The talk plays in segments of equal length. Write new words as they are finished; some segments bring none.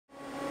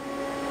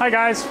Hi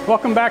guys,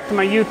 welcome back to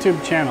my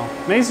YouTube channel,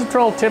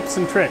 Mazatrol Tips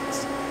and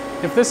Tricks.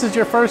 If this is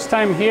your first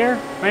time here,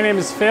 my name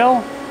is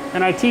Phil,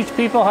 and I teach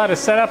people how to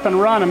set up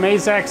and run a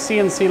Mazak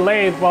CNC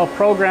lathe while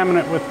programming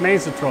it with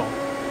Mazatrol.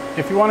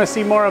 If you want to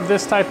see more of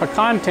this type of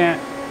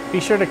content, be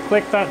sure to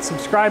click that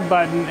subscribe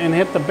button and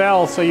hit the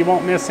bell so you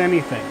won't miss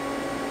anything.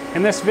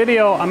 In this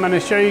video, I'm going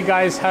to show you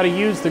guys how to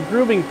use the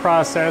grooving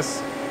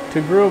process to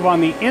groove on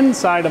the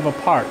inside of a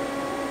part.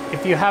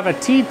 If you have a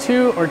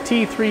T2 or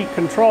T3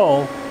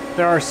 control,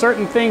 there are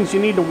certain things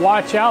you need to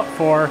watch out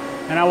for,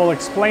 and I will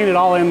explain it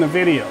all in the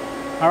video.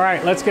 All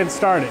right, let's get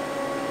started.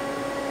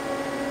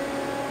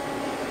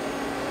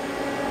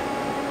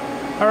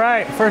 All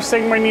right, first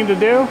thing we need to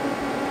do,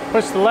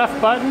 push the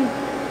left button,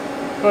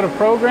 go to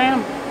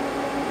Program,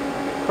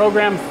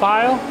 Program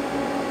File,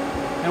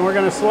 and we're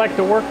going to select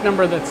a work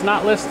number that's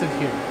not listed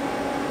here.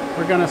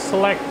 We're going to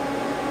select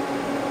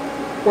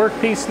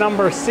workpiece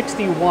number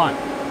 61.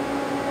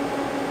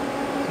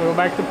 So go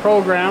back to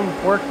Program,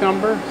 work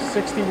number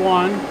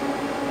 61,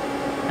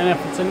 and if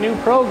it's a new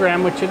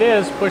program, which it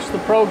is, push the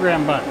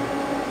Program button.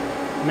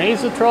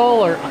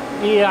 Mazatrol or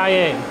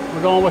EIA?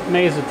 We're going with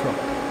Mazatrol.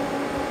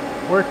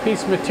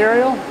 Workpiece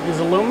material is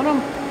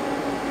aluminum.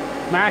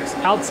 Max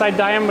outside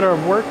diameter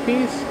of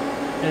workpiece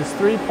is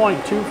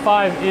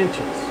 3.25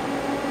 inches.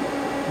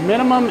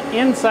 Minimum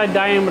inside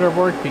diameter of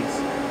workpiece.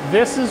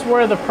 This is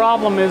where the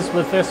problem is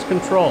with this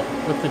control,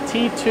 with the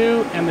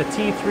T2 and the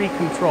T3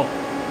 control.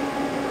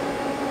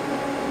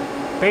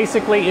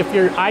 Basically, if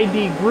you're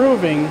ID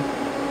grooving,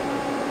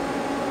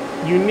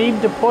 you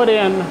need to put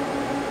in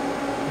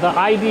the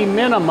ID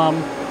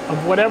minimum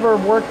of whatever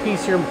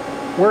workpiece you're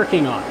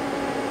working on.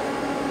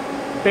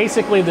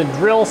 Basically, the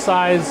drill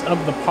size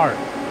of the part.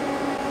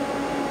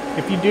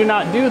 If you do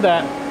not do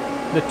that,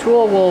 the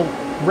tool will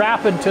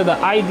rapid to the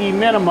ID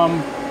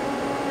minimum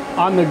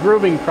on the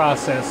grooving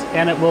process,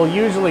 and it will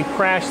usually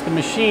crash the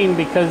machine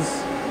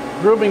because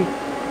grooving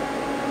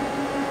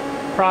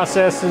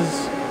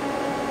processes,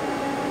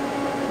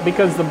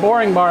 because the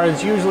boring bar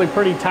is usually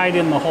pretty tight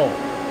in the hole.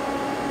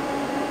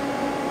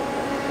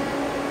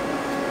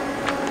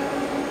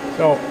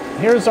 So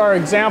here's our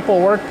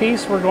example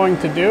workpiece we're going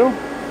to do.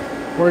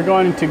 We're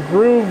going to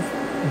groove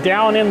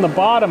down in the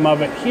bottom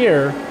of it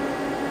here,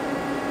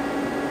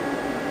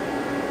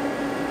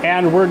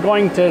 and we're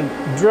going to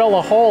drill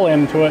a hole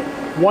into it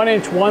 1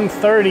 inch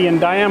 1/30 in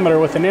diameter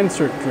with an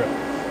insert drill.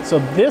 So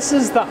this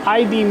is the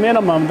ID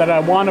minimum that I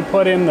want to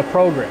put in the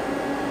program,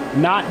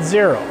 not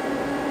 0.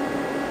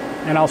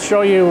 And I'll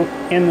show you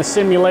in the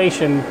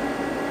simulation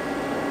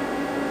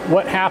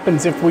what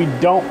happens if we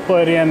don't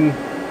put in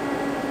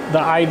the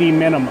ID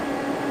minimum.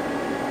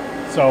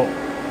 So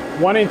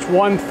 1 inch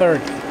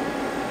 1/30,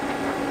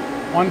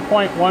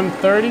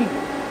 1.130.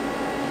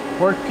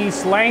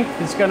 Workpiece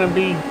length is going to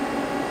be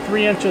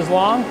 3 inches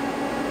long.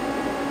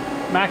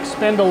 Max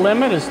spindle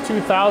limit is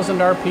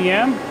 2,000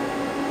 RPM.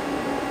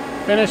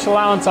 Finish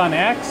allowance on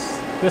X.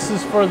 This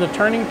is for the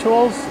turning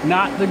tools,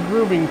 not the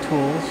grooving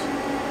tools.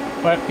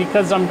 But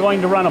because I'm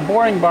going to run a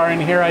boring bar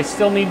in here, I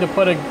still need to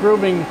put a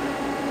grooving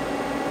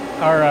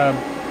or a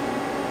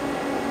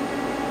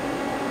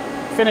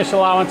finish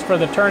allowance for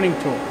the turning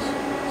tools.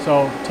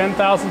 So 10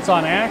 thousandths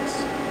on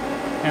X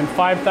and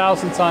 5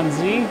 thousandths on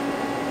Z.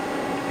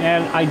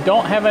 And I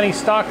don't have any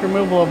stock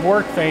removal of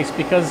work face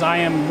because I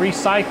am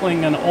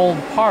recycling an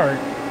old part,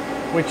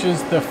 which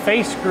is the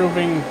face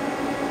grooving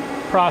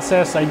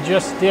process I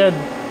just did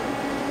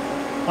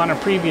on a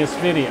previous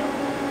video.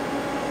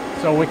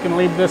 So we can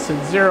leave this at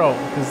 0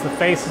 because the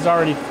face is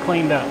already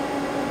cleaned up.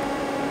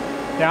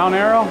 Down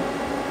arrow.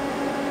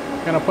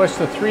 Gonna push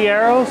the 3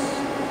 arrows.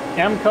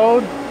 M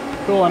code,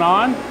 cooling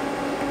on.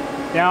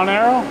 Down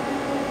arrow.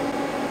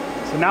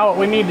 So now what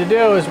we need to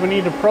do is we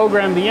need to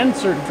program the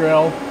insert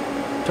drill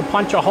to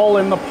punch a hole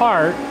in the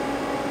part.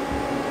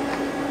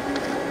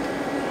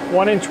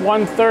 1 inch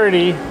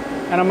 1/30,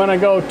 and I'm gonna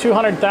go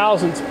 200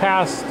 thousandths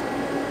past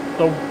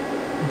the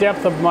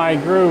depth of my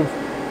groove,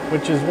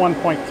 which is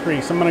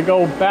 1.3. So I'm going to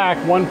go back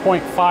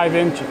 1.5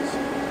 inches.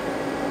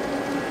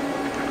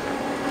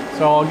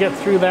 So I'll get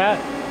through that.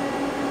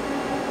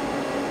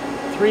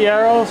 3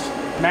 arrows,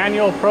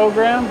 manual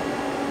program,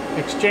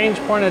 exchange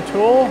point of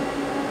tool,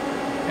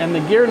 and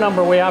the gear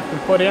number we have to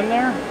put in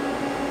there.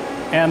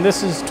 And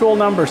this is tool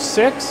number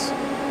 6,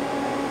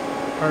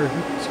 or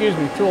excuse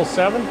me, tool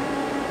 7.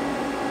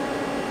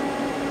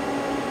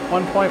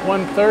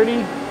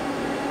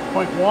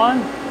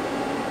 1.130.1.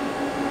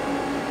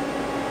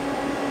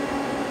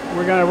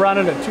 We're going to run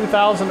it at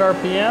 2,000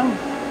 RPM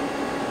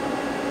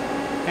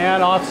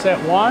and offset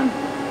 1,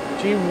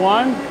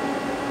 G1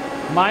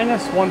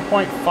 minus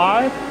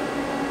 1.5,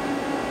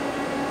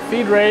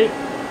 feed rate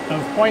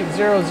of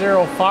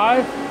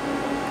 0.005,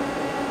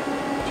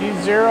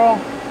 G0,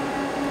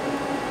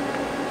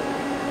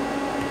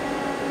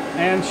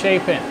 and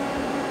shape in.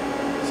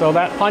 So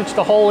that punched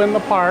a hole in the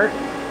part.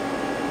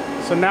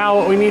 So now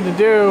what we need to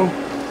do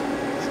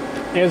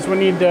is we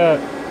need to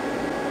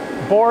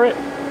bore it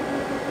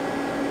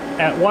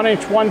at 1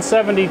 inch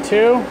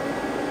 172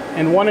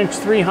 and 1 inch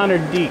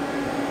 300 deep.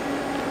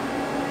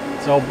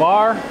 So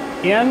bar,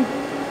 in.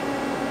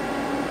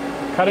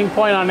 Cutting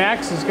point on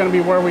X is going to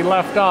be where we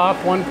left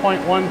off,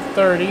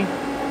 1.130.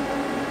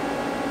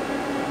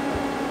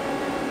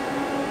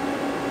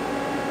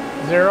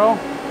 0,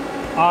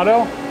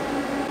 auto.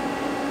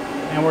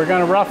 And we're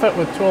going to rough it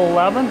with tool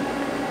 11.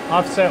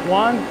 Offset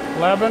 1,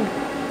 11,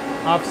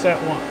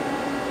 offset 1.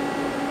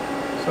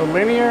 So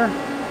linear.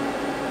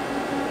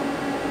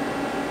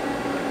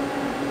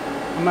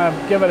 I'm going to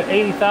give it an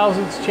 80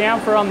 thousandths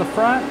chamfer on the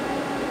front.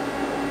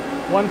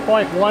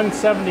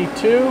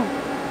 1.172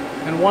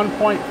 and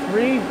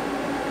 1.3.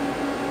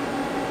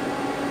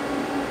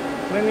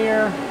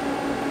 Linear,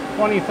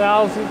 20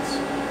 thousandths.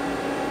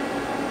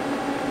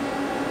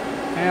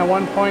 And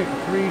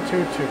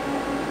 1.322.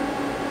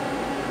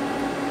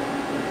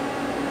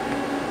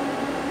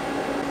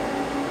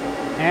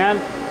 And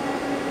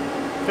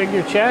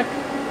figure check.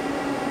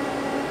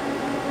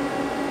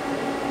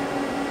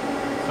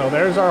 So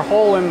there's our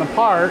hole in the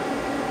part.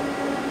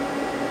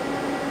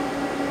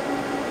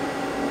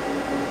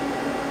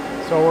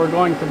 So we're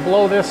going to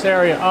blow this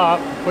area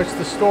up, push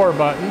the store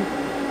button,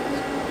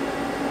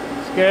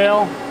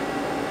 scale,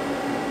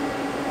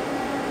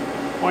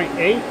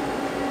 0.8.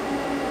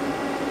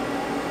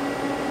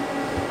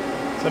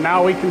 So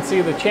now we can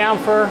see the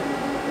chamfer,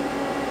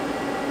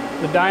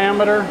 the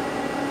diameter,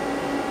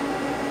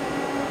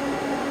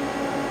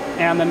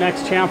 and the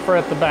next chamfer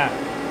at the back.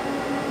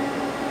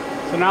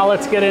 So now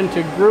let's get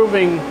into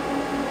grooving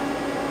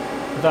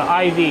the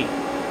ID.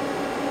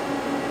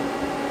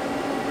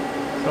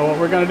 So what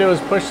we're going to do is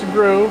push the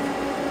groove,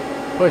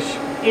 push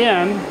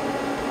in,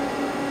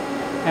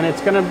 and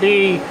it's going to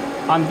be,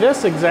 on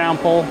this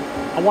example,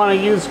 I want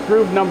to use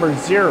groove number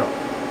 0.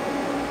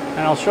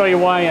 And I'll show you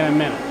why in a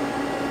minute.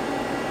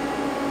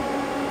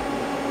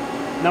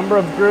 Number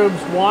of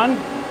grooves 1,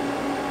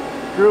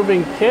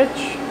 grooving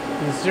pitch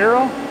is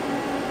 0,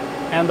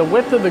 and the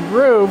width of the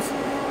groove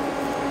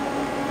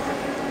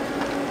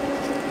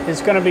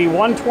is going to be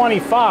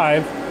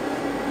 125,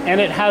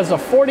 and it has a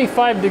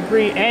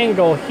 45-degree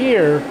angle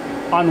here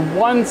on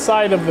one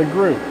side of the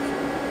groove.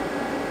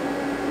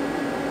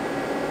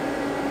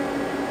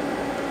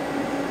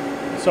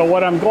 So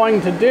what I'm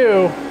going to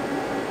do,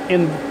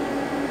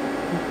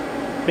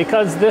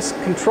 because this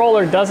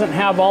controller doesn't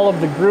have all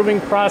of the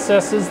grooving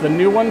processes, the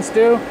new ones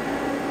do,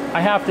 I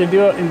have to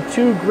do it in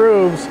 2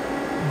 grooves,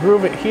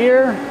 groove it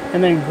here,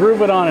 and then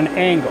groove it on an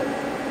angle.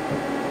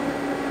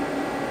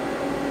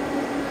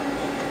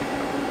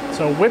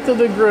 So width of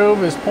the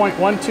groove is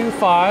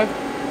 0.125.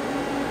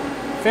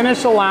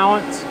 Finish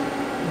allowance.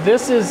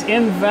 This is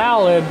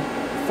invalid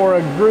for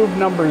a groove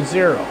number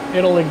 0.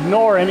 It'll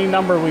ignore any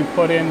number we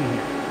put in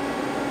here.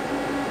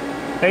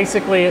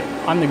 Basically,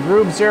 on the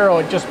groove 0,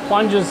 it just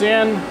plunges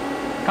in,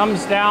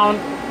 comes down,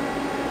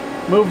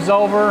 moves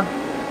over,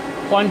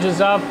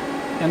 plunges up,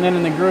 and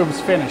then the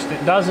groove's finished.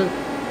 It doesn't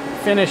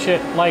finish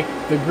it like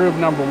the groove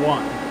number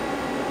 1.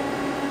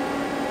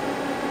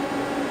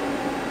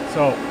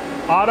 So,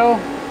 auto.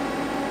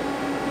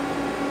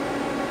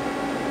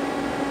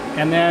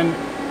 And then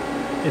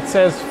it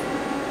says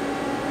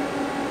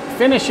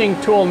finishing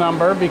tool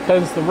number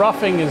because the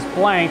roughing is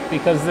blank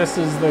because this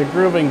is the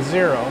grooving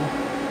 0.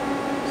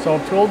 So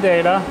tool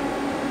data,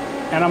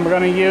 and I'm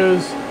going to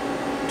use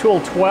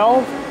tool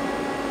 12,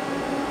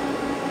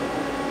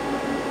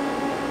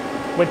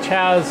 which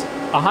has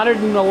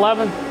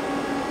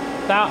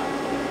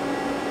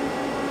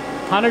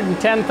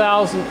 110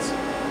 thousandths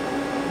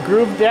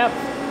groove depth,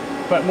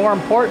 but more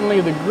importantly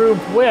the groove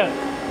width.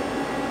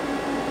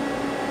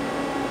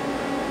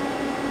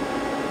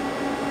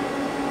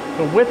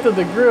 The width of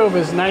the groove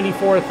is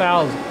 94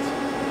 thousandths.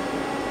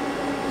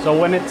 So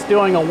when it's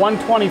doing a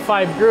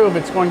 125 groove,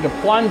 it's going to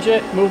plunge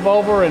it, move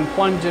over, and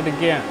plunge it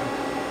again.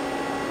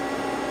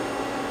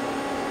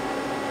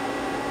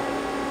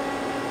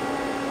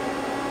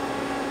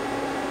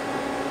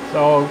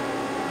 So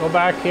go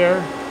back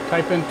here,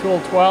 type in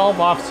tool 12,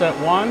 offset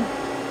 1.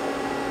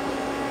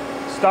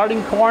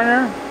 Starting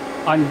corner,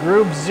 on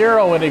groove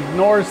 0, it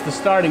ignores the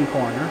starting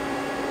corner.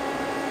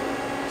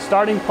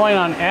 Starting point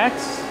on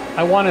X,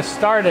 I want to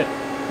start at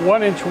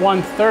 1 inch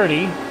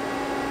 130.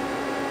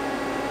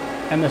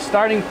 And the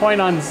starting point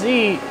on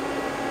Z,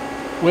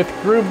 with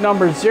groove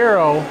number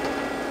 0,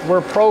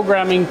 we're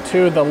programming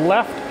to the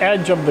left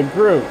edge of the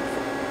groove.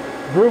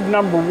 Groove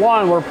number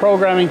 1, we're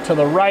programming to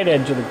the right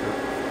edge of the groove.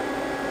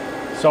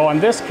 So in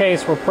this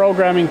case, we're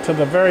programming to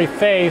the very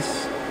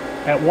face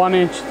at 1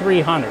 inch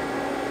 300.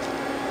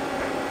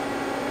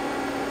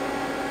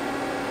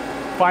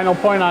 Final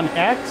point on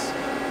X.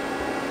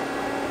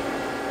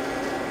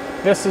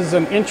 This is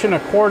an 1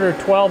 1/4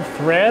 12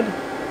 thread.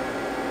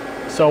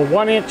 So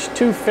 1 inch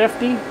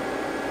 250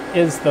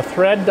 is the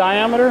thread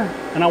diameter,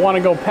 and I want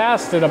to go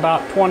past it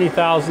about 20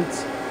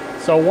 thousandths.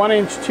 So 1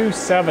 inch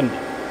 270.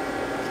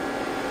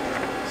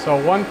 So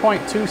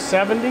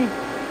 1.270,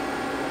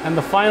 and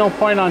the final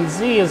point on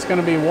Z is going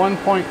to be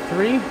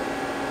 1.3.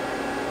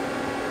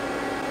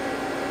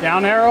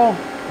 Down arrow,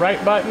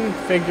 right button,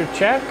 figure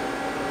check.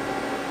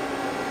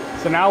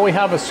 So now we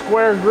have a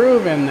square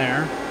groove in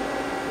there.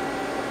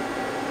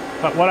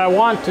 But what I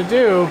want to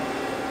do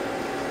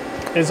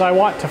is I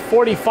want to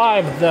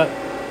 45 the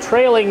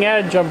trailing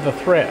edge of the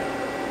thread.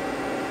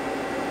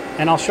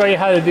 And I'll show you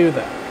how to do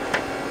that.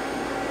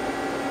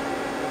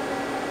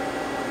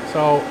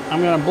 So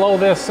I'm going to blow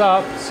this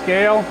up,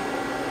 scale,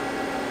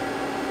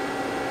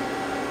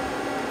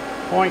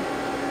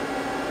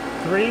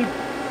 0.3.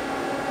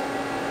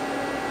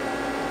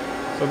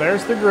 So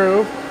there's the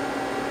groove.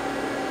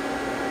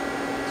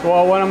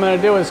 So what I'm going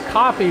to do is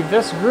copy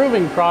this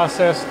grooving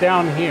process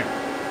down here.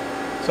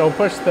 So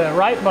push the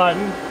right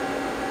button,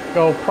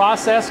 go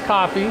process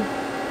copy,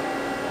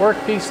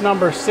 workpiece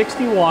number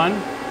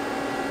 61,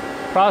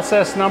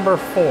 process number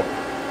 4.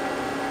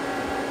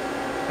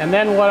 And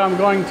then what I'm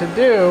going to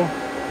do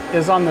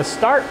is on the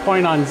start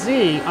point on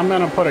Z, I'm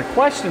going to put a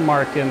question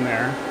mark in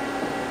there.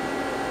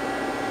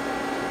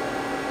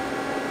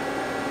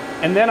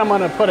 And then I'm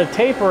going to put a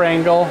taper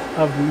angle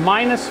of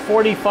minus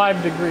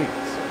 45 degrees.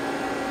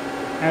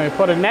 And I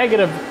put a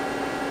negative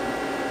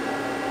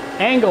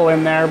angle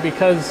in there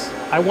because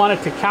I want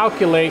it to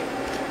calculate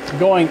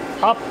going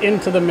up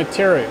into the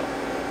material.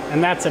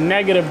 And that's a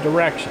negative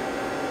direction.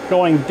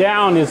 Going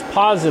down is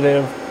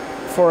positive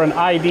for an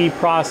ID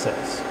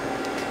process.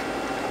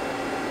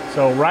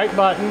 So right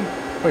button,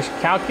 push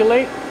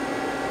calculate,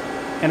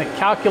 and it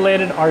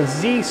calculated our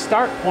Z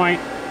start point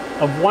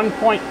of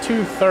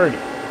 1.230.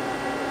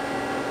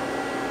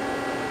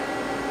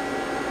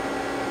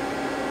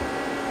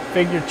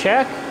 Figure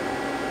check.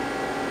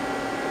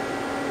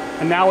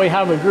 And now we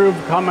have a groove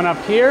coming up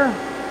here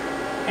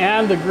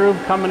and the groove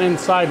coming in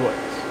sideways.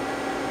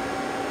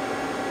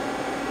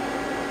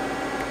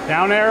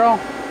 Down arrow,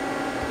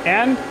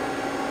 end.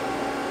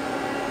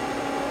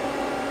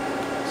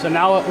 So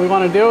now what we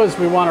want to do is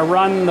we want to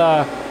run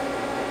the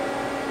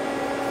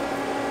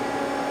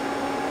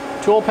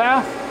tool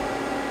path,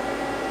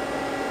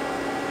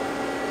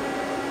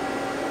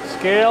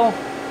 scale,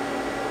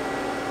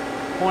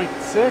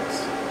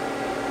 0.6,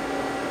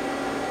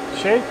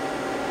 shape,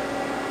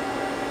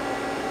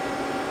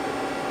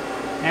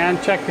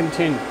 and check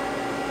continue.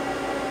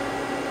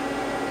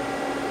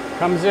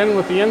 Comes in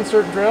with the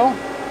insert drill.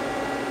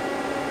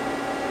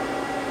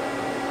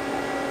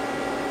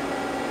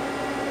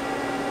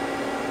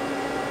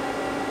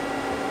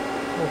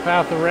 Tool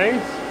path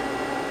erase.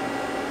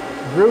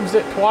 Grooves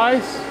it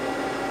twice.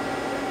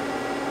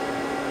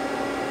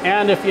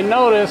 And if you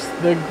notice,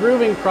 the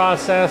grooving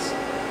process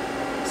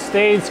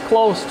stays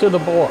close to the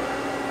bore.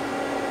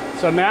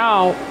 So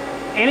now,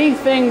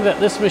 anything that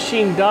this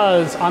machine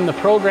does on the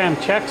program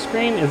check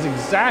screen is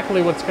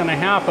exactly what's going to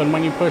happen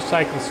when you push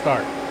cycle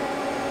start.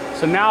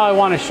 So now I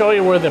want to show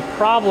you where the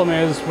problem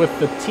is with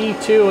the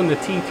T2 and the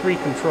T3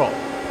 control.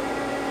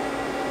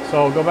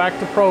 So go back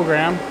to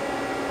program.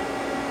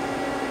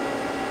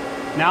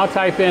 Now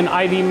type in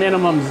ID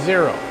minimum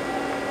 0.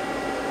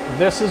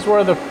 This is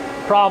where the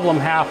problem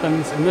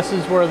happens, and this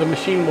is where the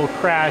machine will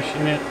crash,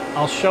 and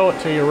I'll show it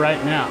to you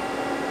right now.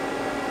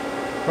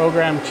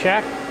 Program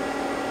check.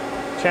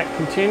 Check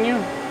continue.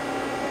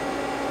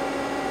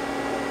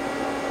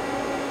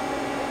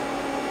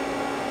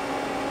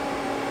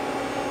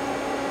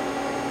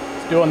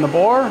 It's doing the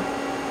bore.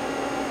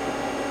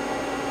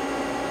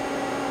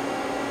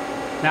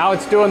 Now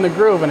it's doing the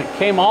groove, and it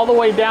came all the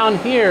way down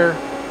here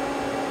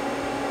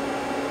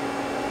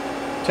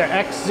to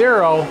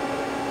X0,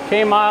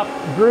 came up,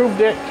 grooved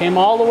it, came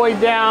all the way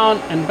down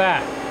and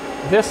back.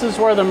 This is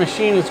where the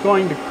machine is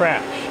going to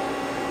crash.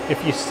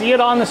 If you see it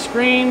on the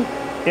screen,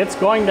 it's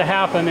going to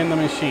happen in the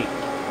machine.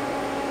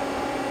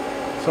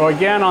 So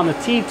again, on the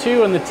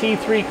T2 and the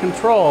T3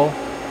 control,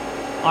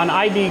 on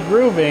ID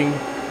grooving,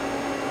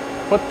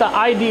 put the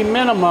ID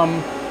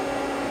minimum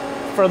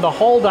for the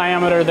hole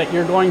diameter that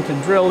you're going to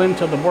drill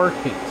into the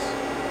workpiece.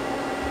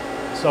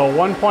 So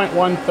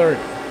 1.130.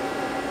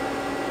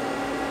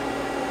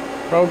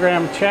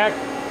 Program check,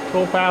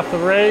 toolpath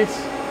erase,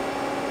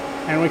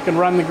 and we can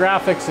run the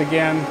graphics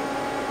again.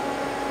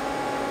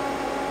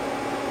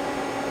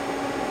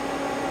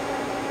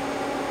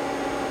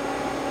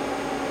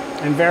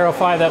 And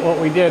verify that what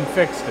we did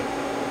fixed it.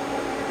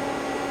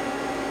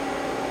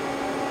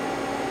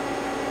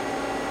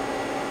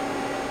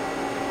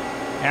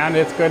 And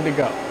it's good to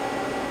go.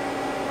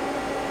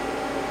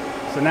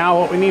 So now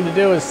what we need to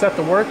do is set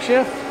the work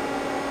shift.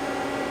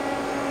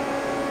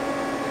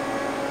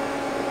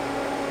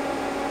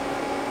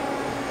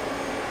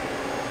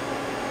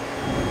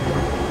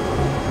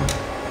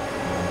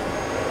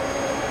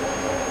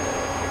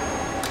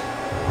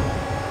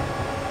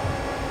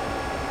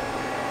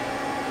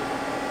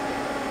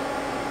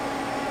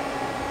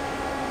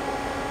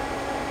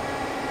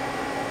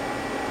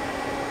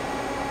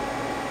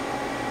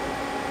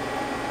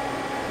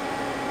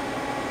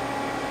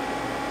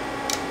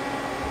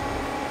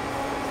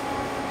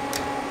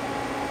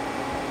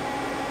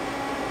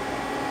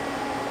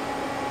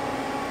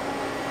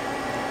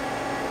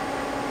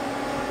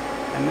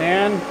 And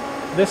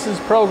then this is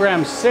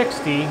program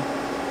 60.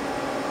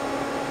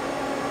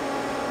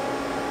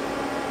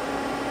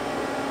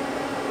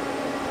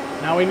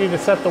 Now we need to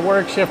set the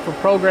work shift for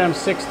program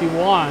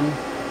 61.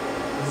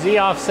 Z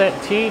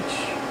offset teach,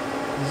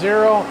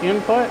 0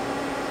 input.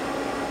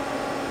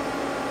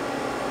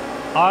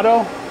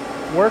 auto,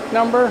 work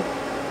number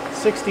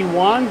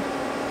 61,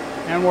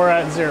 and we're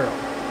at 0.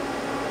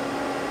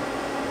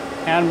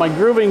 And my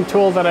grooving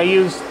tool that I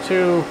use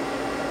to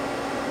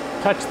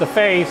touch the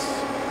face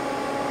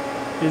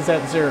is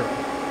at 0.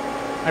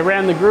 I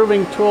ran the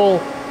grooving tool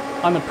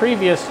on the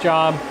previous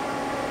job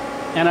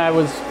and I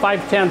was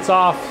 5/10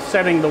 off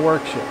setting the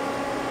work shift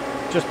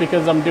just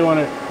because I'm doing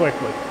it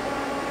quickly.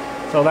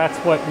 So that's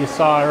what you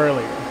saw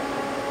earlier.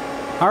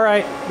 All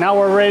right, now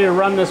we're ready to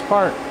run this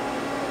part.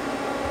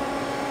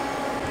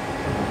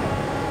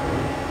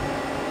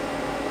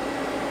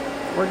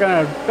 We're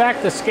going to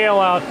back the scale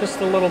out just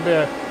a little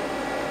bit.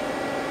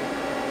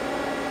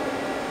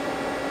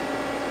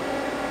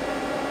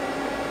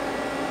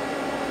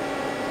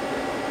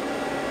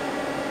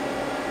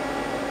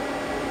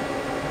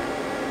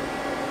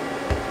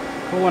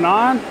 Pulling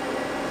on,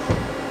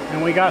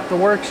 and we got the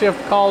work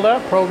shift called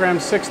up, program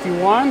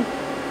 61,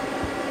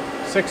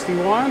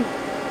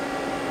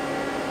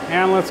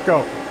 and let's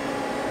go.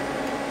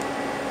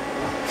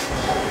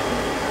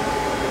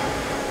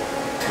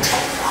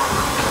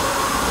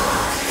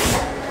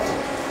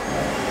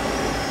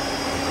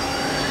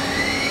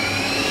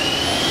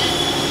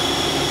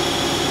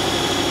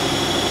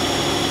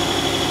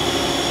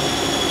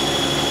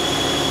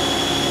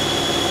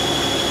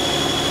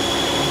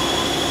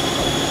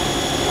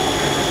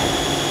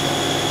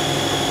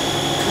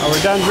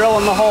 We're done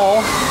drilling the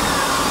hole.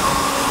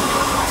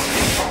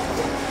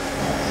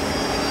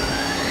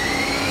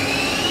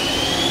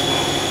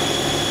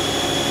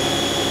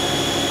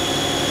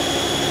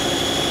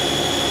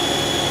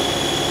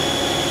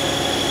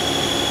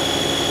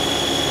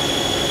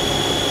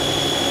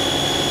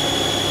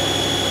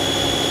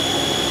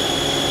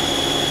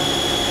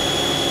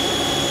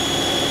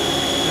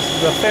 This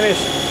is the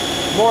finished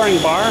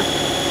boring bar.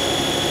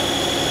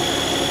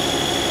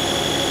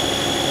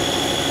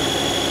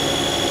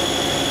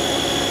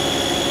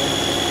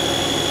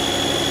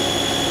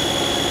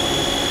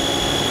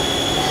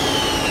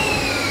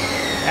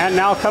 And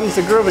now comes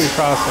the grooving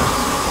process.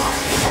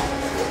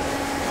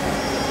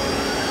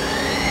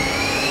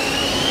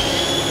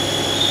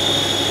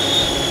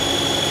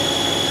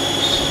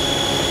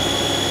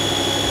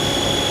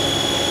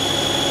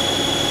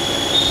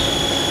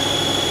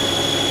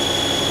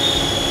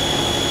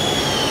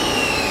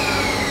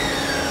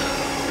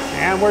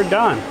 And we're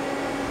done.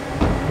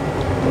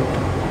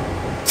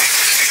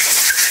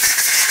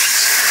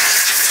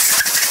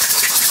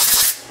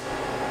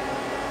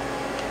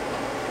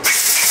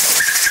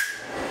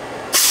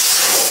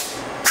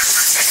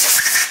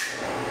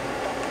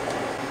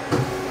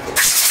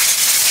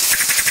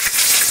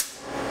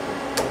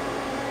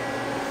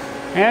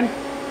 And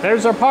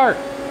there's our part.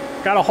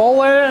 Got a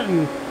hole in it,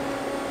 and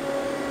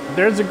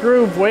there's a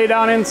groove way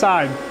down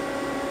inside.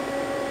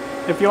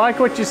 If you like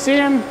what you're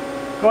seeing,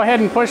 go ahead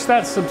and push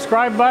that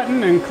subscribe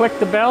button and click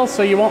the bell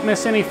so you won't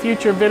miss any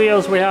future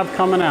videos we have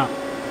coming out.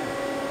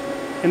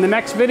 In the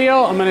next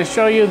video, I'm going to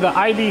show you the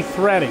ID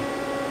threading.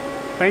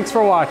 Thanks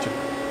for watching.